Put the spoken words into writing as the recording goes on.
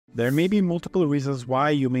There may be multiple reasons why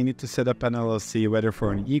you may need to set up an LLC, whether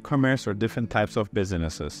for an e-commerce or different types of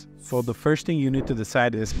businesses. So the first thing you need to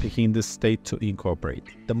decide is picking the state to incorporate.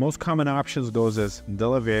 The most common options goes as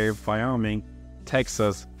Delaware, Wyoming,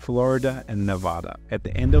 Texas, Florida, and Nevada. At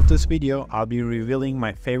the end of this video, I'll be revealing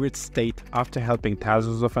my favorite state after helping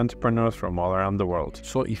thousands of entrepreneurs from all around the world.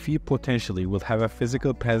 So if you potentially will have a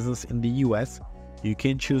physical presence in the US, you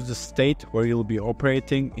can choose the state where you'll be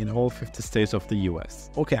operating in all 50 states of the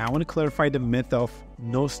US. Okay, I want to clarify the myth of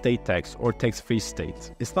no state tax or tax-free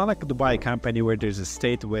states. It's not like Dubai company where there's a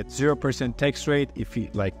state with 0% tax rate if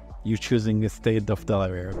you're choosing the state of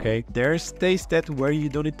Delaware, okay? There are states that where you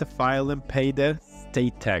don't need to file and pay the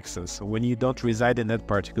state taxes when you don't reside in that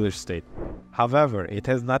particular state. However, it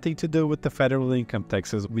has nothing to do with the federal income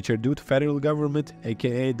taxes, which are due to federal government,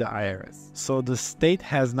 aka the IRS. So the state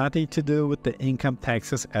has nothing to do with the income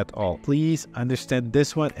taxes at all. Please understand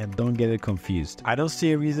this one and don't get it confused. I don't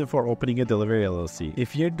see a reason for opening a Delaware LLC.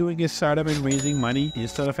 If you're doing a startup and raising money,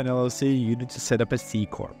 instead of an LLC, you need to set up a C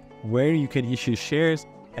Corp, where you can issue shares,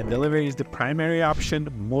 and Delaware is the primary option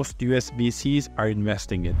most US VCs are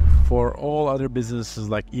investing in. For all other businesses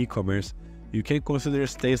like e-commerce, you can consider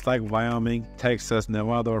states like Wyoming, Texas,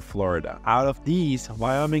 Nevada, or Florida. Out of these,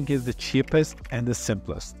 Wyoming is the cheapest and the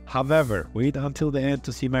simplest. However, wait until the end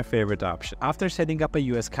to see my favorite option. After setting up a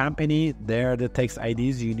US company, there are the tax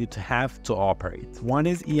IDs you need to have to operate. One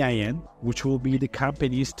is EIN, which will be the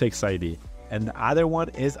company's tax ID. And the other one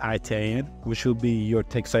is ITIN, which will be your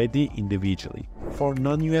tax ID individually. For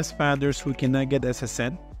non-US founders who cannot get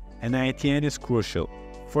SSN, an ITIN is crucial.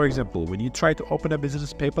 For example, when you try to open a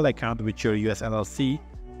business PayPal account with your US LLC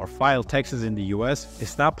or file taxes in the US,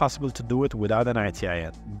 it's not possible to do it without an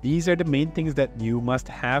ITIN. These are the main things that you must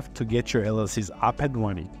have to get your LLCs up and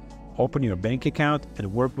running. Open your bank account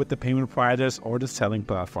and work with the payment providers or the selling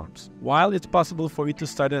platforms. While it's possible for you to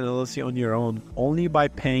start an LLC on your own only by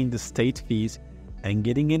paying the state fees and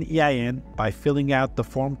getting an EIN by filling out the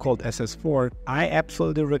form called SS4, I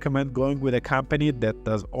absolutely recommend going with a company that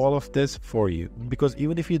does all of this for you. Because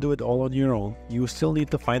even if you do it all on your own, you still need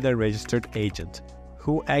to find a registered agent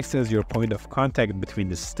who acts as your point of contact between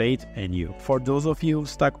the state and you. For those of you who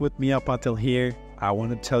stuck with me up until here, I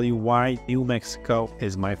want to tell you why New Mexico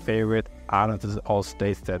is my favorite out of all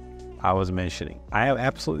states that I was mentioning. I have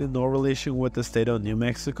absolutely no relation with the state of New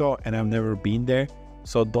Mexico and I've never been there,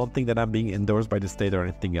 so don't think that I'm being endorsed by the state or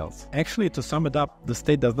anything else. Actually, to sum it up, the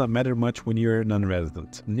state does not matter much when you're a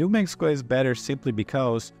non-resident. New Mexico is better simply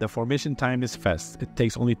because the formation time is fast. It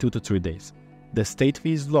takes only 2 to 3 days. The state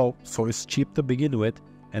fee is low, so it's cheap to begin with,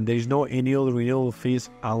 and there is no annual renewal fees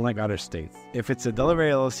unlike other states. If it's a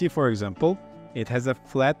Delaware LLC, for example, it has a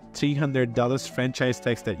flat $300 franchise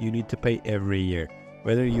tax that you need to pay every year,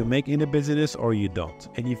 whether you make any business or you don't.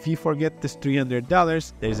 And if you forget this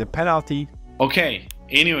 $300, there's a penalty. Okay,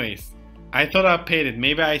 anyways, I thought I paid it.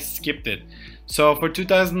 Maybe I skipped it. So for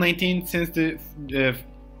 2019, since the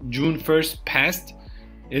June 1st passed,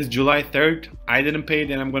 is July 3rd. I didn't pay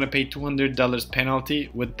it and I'm going to pay $200 penalty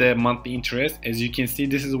with the monthly interest. As you can see,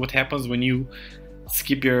 this is what happens when you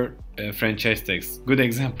skip your franchise tax. Good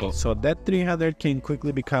example. So that 300 can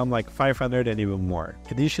quickly become like 500 and even more.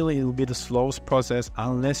 Additionally, it will be the slowest process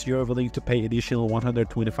unless you're willing to pay additional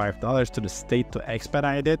 $125 to the state to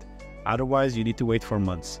expedite it. Otherwise, you need to wait for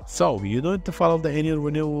months. So you don't need to follow the annual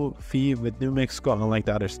renewal fee with New Mexico unlike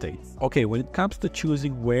the other states. Okay, when it comes to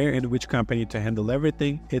choosing where and which company to handle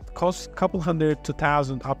everything, it costs a couple hundred to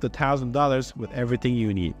 $1,000 up to $1,000 with everything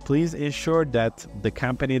you need. Please ensure that the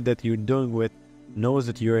company that you're doing with knows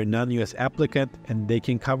that you're a non-US applicant and they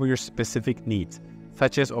can cover your specific needs,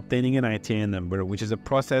 such as obtaining an ITIN number, which is a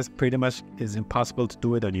process pretty much is impossible to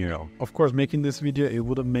do it on your own. Of course, making this video, it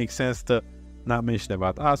wouldn't make sense to not mention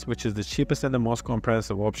about us, which is the cheapest and the most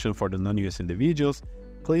comprehensive option for the non-US individuals.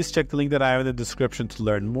 Please check the link that I have in the description to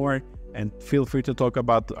learn more, and feel free to talk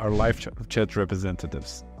about our live chat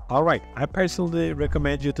representatives. Alright, I personally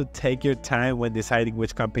recommend you to take your time when deciding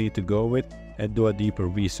which company to go with and do a deeper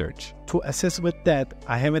research. To assist with that,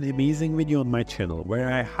 I have an amazing video on my channel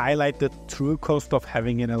where I highlight the true cost of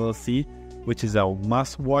having an LLC, which is a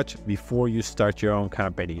must watch before you start your own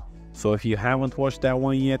company. So if you haven't watched that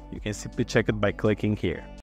one yet, you can simply check it by clicking here.